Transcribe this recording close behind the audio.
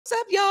What's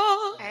up,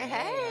 y'all? Hey,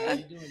 How hey.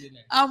 you doing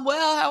today? I'm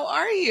well. How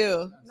are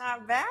you?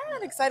 Not bad.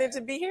 Excited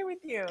to be here with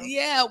you.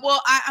 Yeah,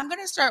 well, I'm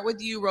going to start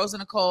with you, Rosa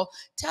Nicole.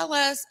 Tell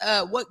us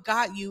what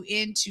got you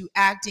into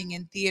acting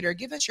and theater.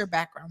 Give us your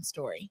background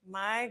story.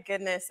 My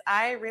goodness.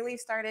 I really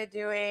started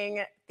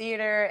doing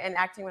theater and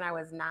acting when I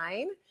was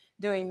 9,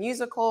 doing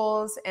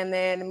musicals, and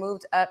then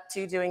moved up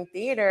to doing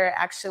theater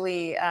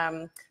actually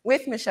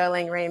with Michelle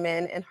Lang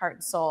Raymond in Heart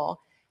and Soul.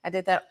 I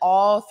did that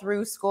all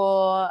through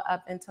school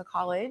up into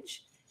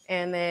college,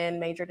 and then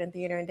majored in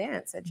theater and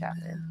dance at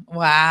Chapman.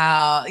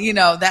 Wow.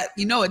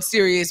 It's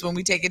serious when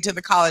we take it to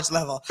the college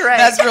level. Right.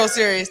 That's real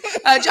serious.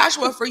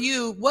 Joshua, for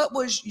you, what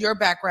was your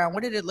background?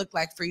 What did it look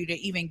like for you to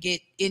even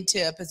get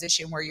into a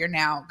position where you're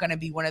now going to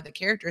be one of the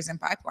characters in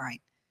Pipeline?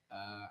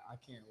 I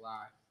can't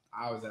lie.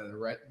 I was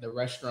at the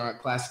restaurant,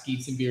 Classic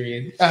Eats and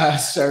Beer,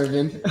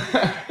 serving.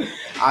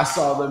 I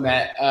saw them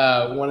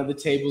at one of the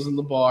tables in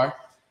the bar.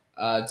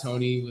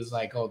 Tony was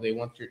like, "Oh, they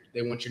want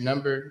your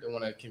number. They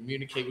want to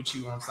communicate with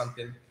you on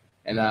something."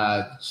 And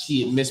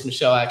Miss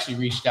Michelle actually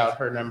reached out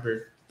her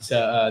number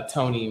to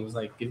Tony and was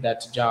like, "Give that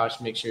to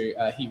Josh. Make sure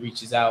he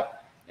reaches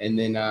out." And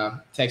then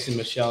texted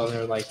Michelle and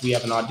they're like, "We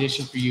have an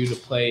audition for you to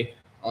play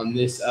on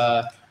this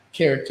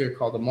character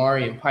called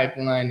Amari in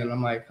Pipeline." And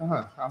I'm like,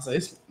 I was like,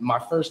 it's my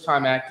first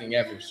time acting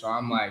ever. So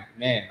I'm like,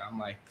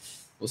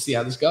 we'll see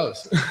how this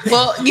goes.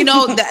 Well,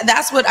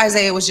 that's what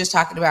Isaiah was just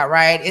talking about,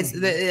 right?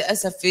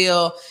 It's a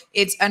feel,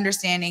 it's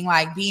understanding,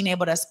 like being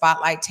able to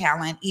spotlight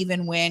talent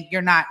even when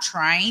you're not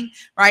trying,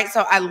 right?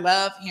 So I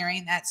love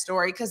hearing that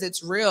story because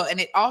it's real. And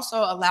it also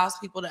allows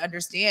people to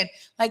understand,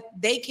 like,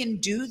 they can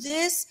do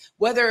this,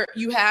 whether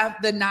you have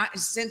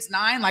since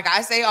 9, like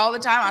I say all the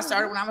time, I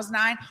started when I was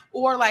 9,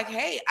 or like,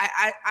 hey,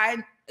 I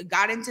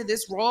got into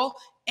this role.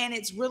 And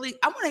it's really,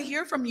 I want to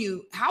hear from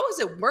you. How is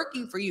it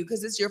working for you?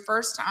 Because it's your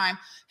first time.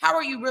 How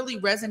are you really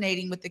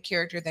resonating with the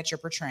character that you're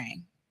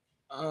portraying?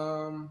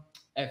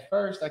 At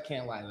first, I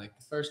can't lie. Like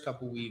the first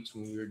couple weeks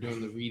when we were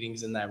doing the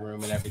readings in that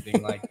room and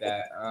everything like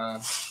that, I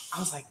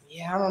was like,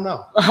 I don't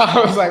know.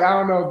 I was like, I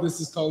don't know if this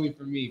is totally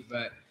for me.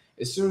 But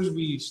as soon as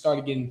we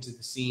started getting to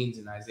the scenes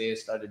and Isaiah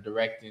started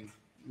directing,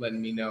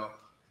 letting me know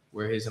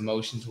where his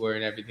emotions were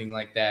and everything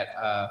like that,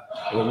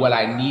 or what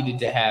I needed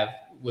to have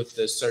with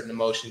the certain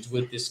emotions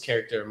with this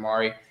character,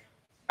 Amari,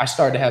 I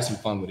started to have some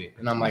fun with it.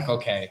 And I'm like,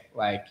 okay,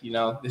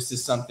 this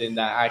is something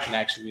that I can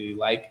actually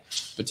like,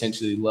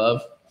 potentially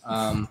love.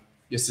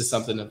 This is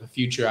something of the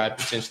future I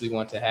potentially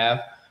want to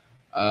have.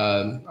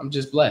 I'm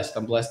just blessed.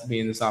 I'm blessed to be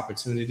in this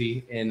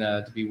opportunity and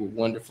to be with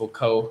wonderful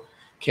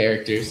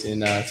co-characters.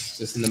 And it's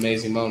just an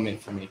amazing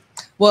moment for me.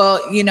 Well,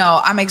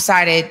 I'm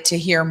excited to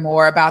hear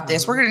more about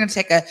this. We're going to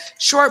take a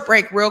short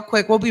break real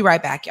quick. We'll be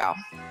right back, y'all.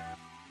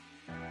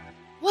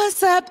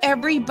 What's up,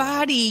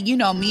 everybody?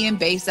 Me and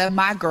Besa,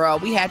 my girl,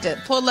 we had to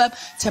pull up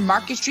to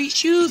Market Street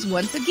Shoes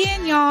once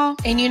again, y'all.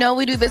 And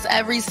we do this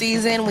every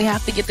season. We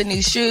have to get the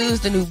new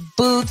shoes, the new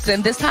boots,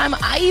 and this time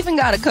I even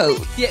got a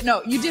coat. Yeah,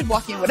 no, you did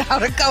walk in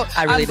without a coat.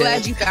 I really I'm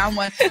glad you found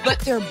one.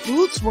 But their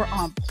boots were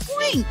on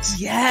point.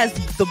 Yes,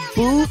 the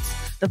boots,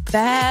 the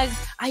bags.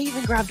 I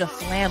even grabbed a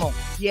flannel.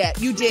 Yeah,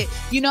 you did.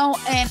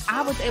 And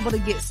I was able to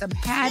get some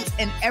hats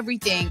and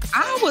everything.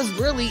 I was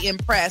really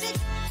impressed.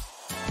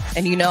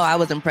 And I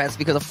was impressed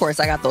because, of course,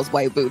 I got those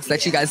white boots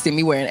that you guys see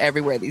me wearing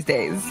everywhere these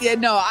days. Yeah,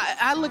 no,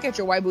 I look at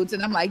your white boots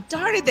and I'm like,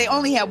 darn it, they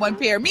only have one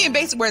pair. Me and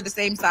Basa wear the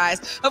same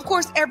size. Of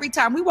course, every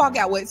time we walk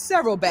out with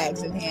several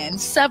bags in hand.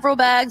 Several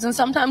bags and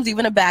sometimes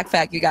even a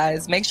backpack, you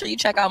guys. Make sure you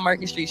check out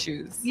Market Street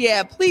Shoes.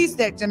 Yeah, please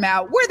check them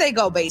out. Where they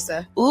go,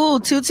 Basa? Ooh,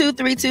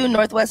 2232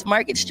 Northwest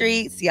Market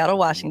Street, Seattle,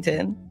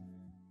 Washington.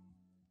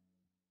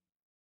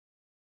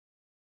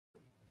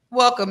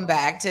 Welcome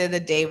back to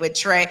the Day with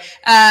Trae.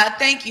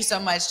 Thank you so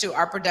much to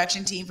our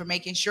production team for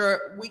making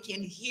sure we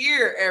can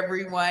hear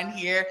everyone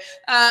here.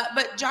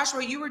 But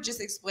Joshua, you were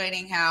just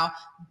explaining how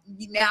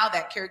now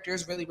that character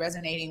is really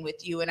resonating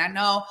with you. And I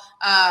know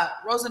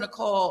Rosa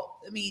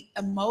Nicole,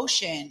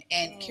 emotion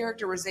and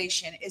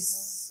characterization is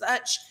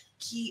such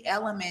key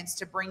elements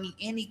to bringing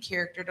any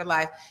character to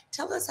life.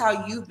 Tell us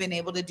how you've been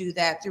able to do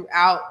that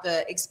throughout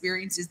the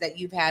experiences that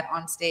you've had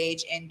on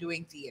stage and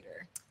doing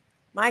theater.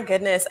 My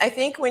goodness. I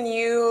think when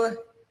you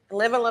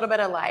live a little bit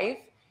of life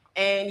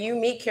and you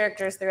meet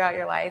characters throughout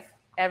your life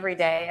every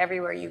day,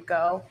 everywhere you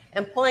go,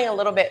 and pulling a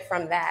little bit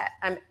from that,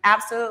 I'm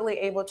absolutely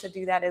able to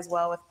do that as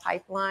well with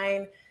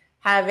Pipeline.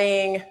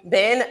 Having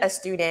been a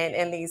student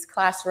in these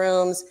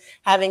classrooms,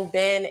 having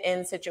been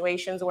in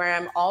situations where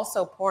I'm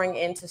also pouring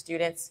into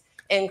students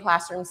in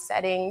classroom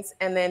settings,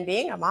 and then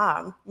being a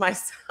mom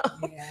myself.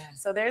 Yeah.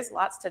 So there's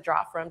lots to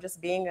draw from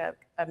just being a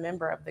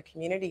member of the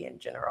community in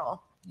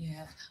general.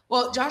 Yeah.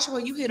 Well,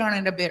 Joshua, you hit on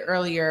it a bit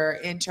earlier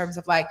in terms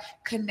of like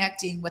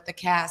connecting with the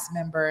cast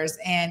members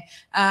and,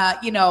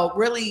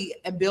 really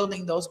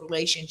building those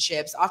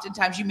relationships.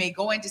 Oftentimes you may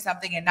go into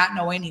something and not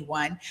know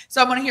anyone.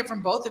 So I want to hear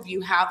from both of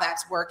you how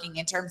that's working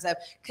in terms of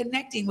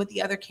connecting with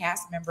the other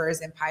cast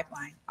members in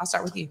Pipeline. I'll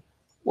start with you.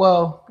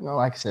 Well,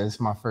 like I said, it's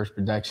my first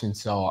production,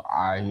 so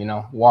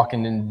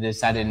walking into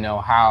this, I didn't know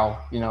how,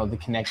 the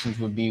connections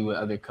would be with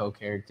other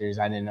co-characters.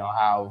 I didn't know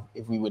how,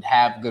 if we would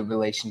have good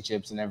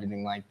relationships and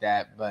everything like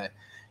that. But,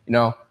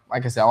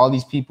 like I said, all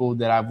these people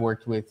that I've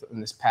worked with in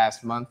this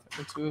past month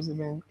or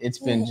two, it's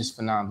been just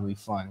phenomenally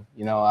fun.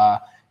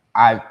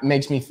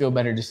 Makes me feel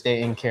better to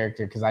stay in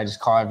character because I just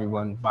call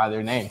everyone by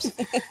their names,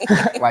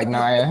 like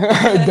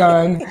Naya,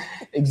 Dunn,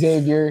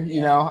 Xavier.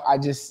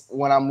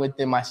 When I'm with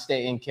them, I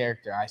stay in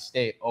character. I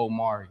stay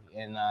Omari,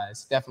 and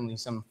it's definitely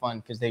some fun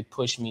because they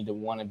push me to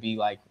want to be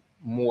like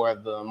more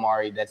of the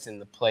Omari that's in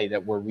the play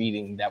that we're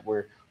reading, that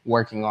we're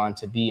working on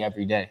to be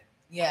every day.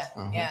 Yeah,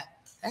 yeah,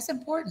 that's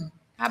important.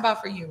 How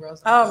about for you,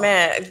 Rosa? Oh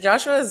man,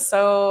 Joshua is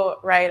so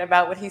right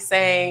about what he's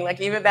saying.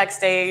 Like even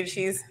backstage,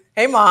 he's,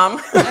 "Hey mom."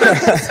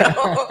 So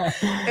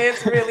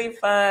it's really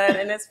fun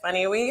and it's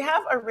funny. We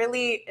have a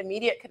really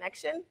immediate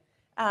connection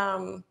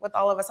with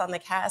all of us on the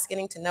cast,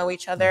 getting to know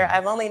each other.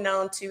 I've only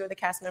known 2 of the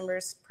cast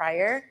members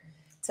prior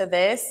to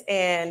this,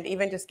 and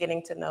even just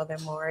getting to know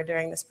them more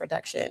during this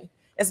production.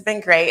 It's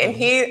been great. And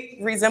he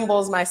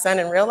resembles my son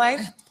in real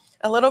life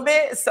a little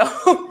bit.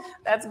 So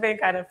that's been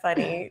kind of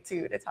funny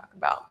too to talk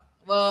about.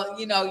 Well,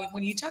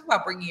 when you talk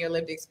about bringing your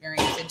lived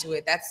experience into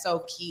it, that's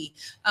so key.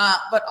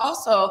 But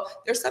also,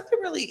 there's something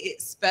really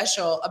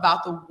special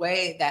about the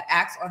way that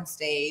Acts on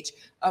Stage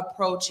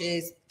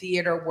approaches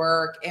theater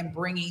work and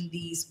bringing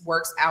these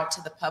works out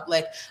to the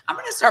public. I'm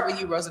going to start with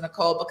you, Rosa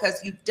Nicole,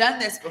 because you've done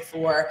this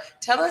before.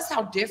 Tell us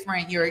how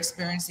different you're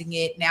experiencing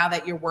it now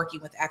that you're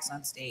working with Acts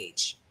on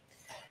Stage.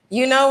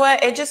 You know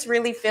what? It just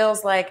really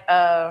feels like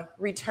a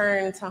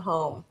return to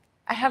home.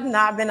 I have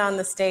not been on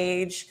the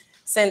stage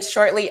since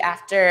shortly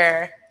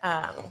after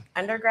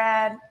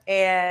undergrad,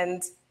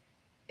 and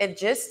it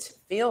just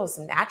feels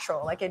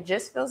natural. Like it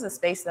just feels a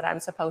space that I'm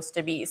supposed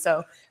to be.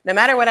 So no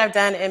matter what I've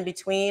done in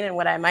between and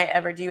what I might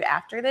ever do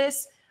after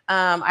this,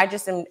 I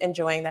just am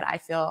enjoying that I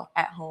feel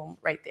at home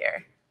right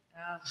there.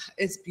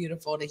 It's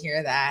beautiful to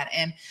hear that.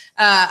 And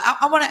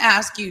I want to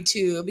ask you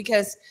too,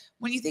 because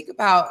when you think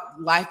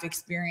about life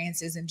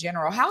experiences in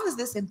general, how is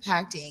this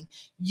impacting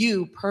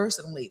you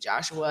personally,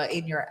 Joshua,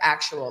 in your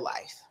actual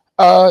life?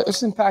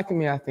 It's impacting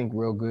me, I think,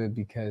 real good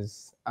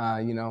because,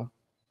 I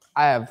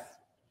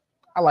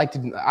like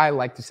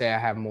to say I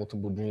have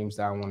multiple dreams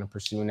that I want to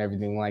pursue and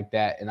everything like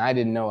that. And I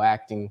didn't know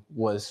acting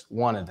was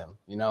one of them,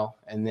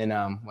 And then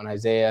when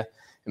Isaiah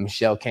and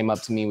Michelle came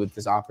up to me with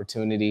this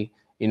opportunity,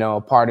 a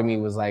part of me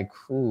was like,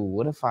 ooh,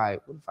 what if I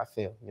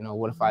fail?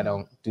 What if I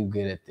don't do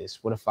good at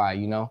this? What if I,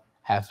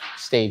 have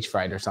stage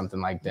fright or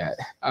something like that?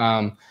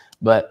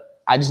 But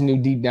I just knew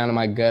deep down in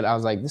my gut, I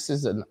was like, this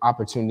is an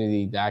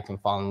opportunity that I can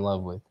fall in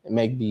love with and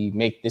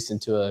make this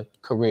into a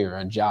career,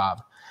 a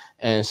job.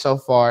 And so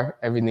far,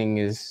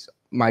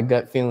 my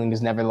gut feeling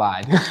has never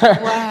lied.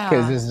 Wow.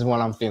 Because this is what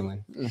I'm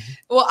feeling.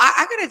 Well,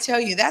 I got to tell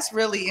you, that's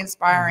really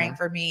inspiring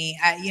for me.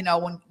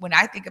 When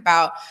I think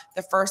about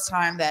the first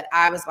time that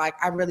I was like,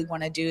 I really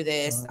want to do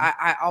this,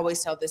 I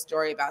always tell this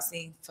story about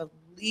seeing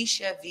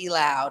Felicia V.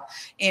 Loud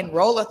in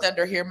Roll of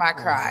Thunder, Hear My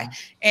Cry.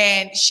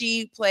 And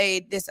she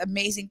played this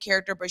amazing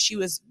character, but she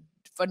was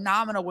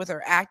phenomenal with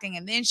her acting.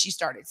 And then she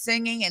started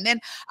singing. And then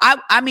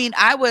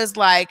I was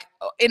like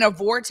in a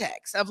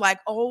vortex of like,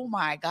 oh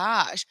my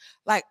gosh,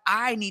 like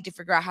I need to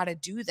figure out how to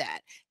do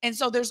that. And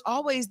so there's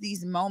always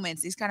these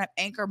moments, these kind of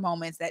anchor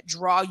moments that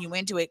draw you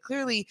into it.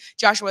 Clearly,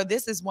 Joshua,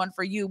 this is one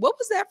for you. What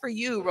was that for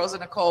you, Rosa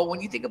Nicole,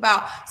 when you think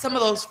about some of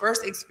those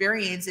first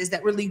experiences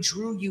that really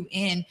drew you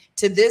in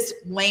to this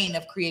lane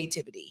of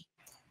creativity?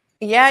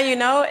 Yeah,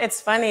 it's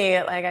funny.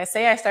 Like I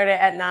say, I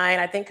started at 9,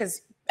 I think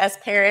because as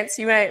parents,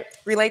 you might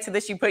relate to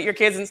this. You put your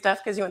kids in stuff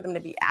because you want them to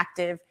be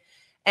active.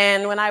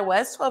 And when I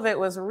was 12, it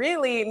was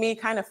really me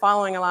kind of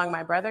following along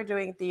my brother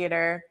doing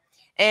theater.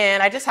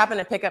 And I just happened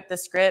to pick up the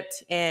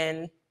script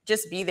and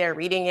just be there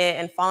reading it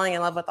and falling in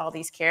love with all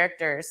these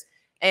characters.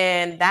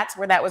 And that's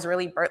where that was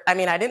really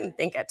I didn't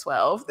think at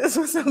 12 this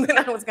was something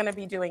I was going to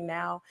be doing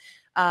now.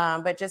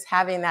 But just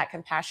having that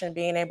compassion,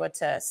 being able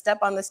to step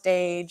on the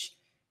stage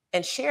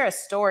and share a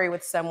story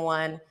with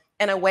someone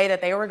in a way that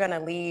they were going to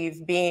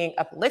leave being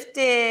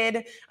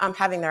uplifted,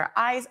 having their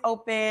eyes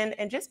open,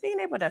 and just being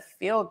able to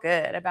feel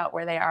good about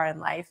where they are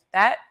in life.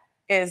 That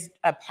is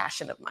a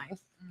passion of mine.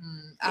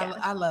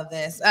 I love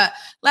this.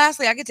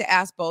 Lastly, I get to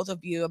ask both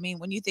of you,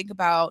 when you think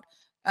about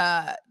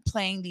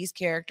playing these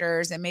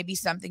characters and maybe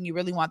something you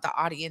really want the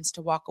audience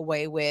to walk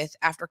away with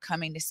after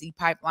coming to see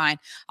Pipeline,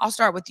 I'll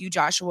start with you,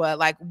 Joshua.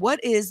 Like,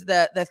 what is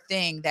the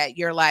thing that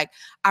you're like,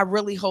 I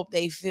really hope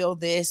they feel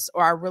this,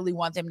 or I really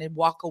want them to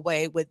walk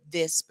away with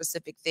this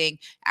specific thing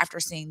after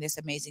seeing this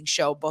amazing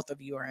show both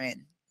of you are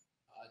in?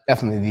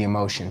 Definitely the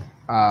emotion.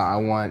 I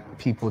want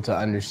people to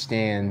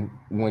understand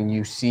when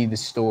you see the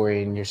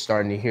story and you're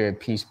starting to hear it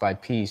piece by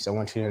piece, I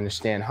want you to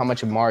understand how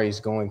much Amari is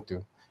going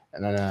through.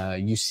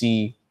 And you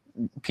see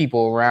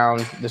people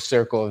around the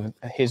circle of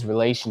his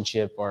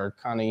relationship are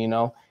kind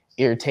of,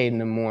 irritating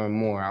them more and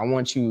more. I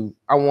want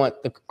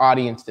the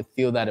audience to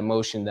feel that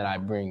emotion that I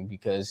bring,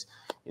 because,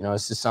 you know,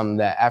 it's just something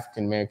that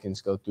African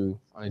Americans go through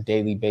on a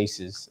daily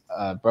basis,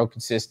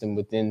 broken system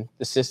within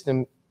the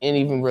system, and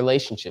even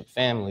relationship,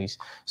 families.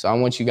 So I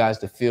want you guys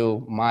to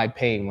feel my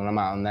pain when I'm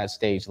out on that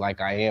stage,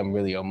 like I am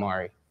really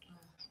Omari.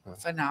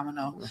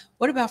 Phenomenal.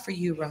 What about for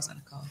you, Rosa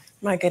Nicole?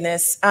 My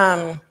goodness.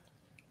 I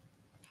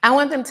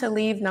want them to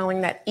leave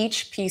knowing that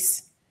each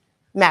piece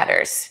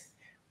matters.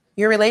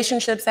 Your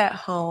relationships at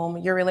home,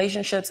 your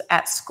relationships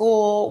at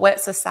school,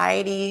 what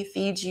society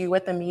feeds you,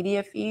 what the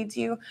media feeds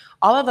you,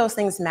 all of those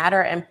things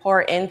matter and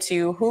pour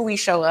into who we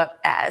show up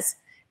as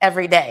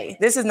every day.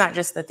 This is not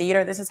just the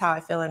theater. This is how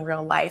I feel in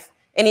real life.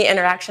 Any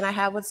interaction I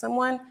have with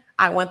someone,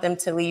 I want them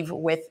to leave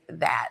with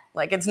that.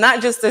 Like, it's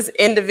not just this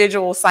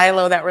individual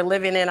silo that we're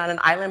living in on an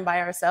island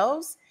by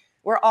ourselves.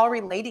 We're all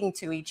relating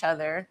to each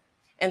other.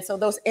 And so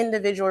those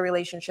individual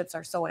relationships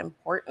are so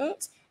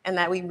important, and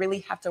that we really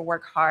have to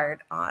work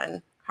hard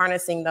on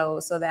harnessing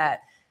those so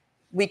that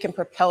we can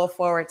propel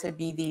forward to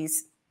be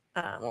these,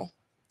 I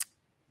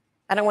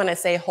don't want to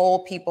say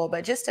whole people,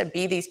 but just to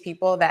be these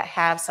people that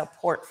have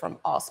support from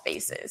all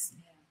spaces.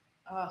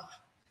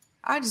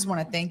 I just want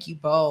to thank you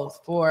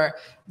both for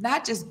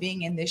not just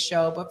being in this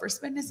show, but for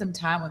spending some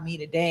time with me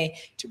today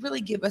to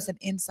really give us an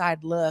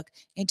inside look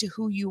into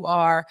who you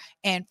are,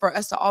 and for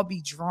us to all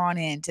be drawn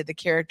into the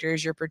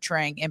characters you're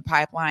portraying in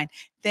Pipeline.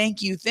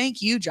 Thank you.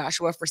 Thank you,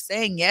 Joshua, for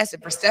saying yes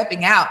and for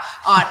stepping out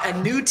on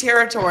a new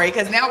territory,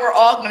 because now we're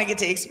all going to get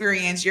to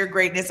experience your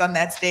greatness on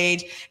that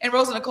stage. And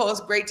Rosa Nicole,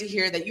 it's great to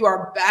hear that you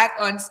are back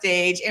on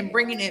stage and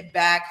bringing it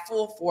back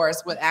full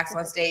force with Acts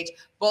on Stage.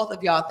 Both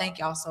of y'all, thank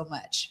y'all so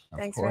much.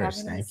 Thanks for having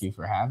us. Thank you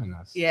for having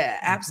us. Yeah,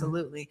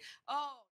 absolutely. Oh.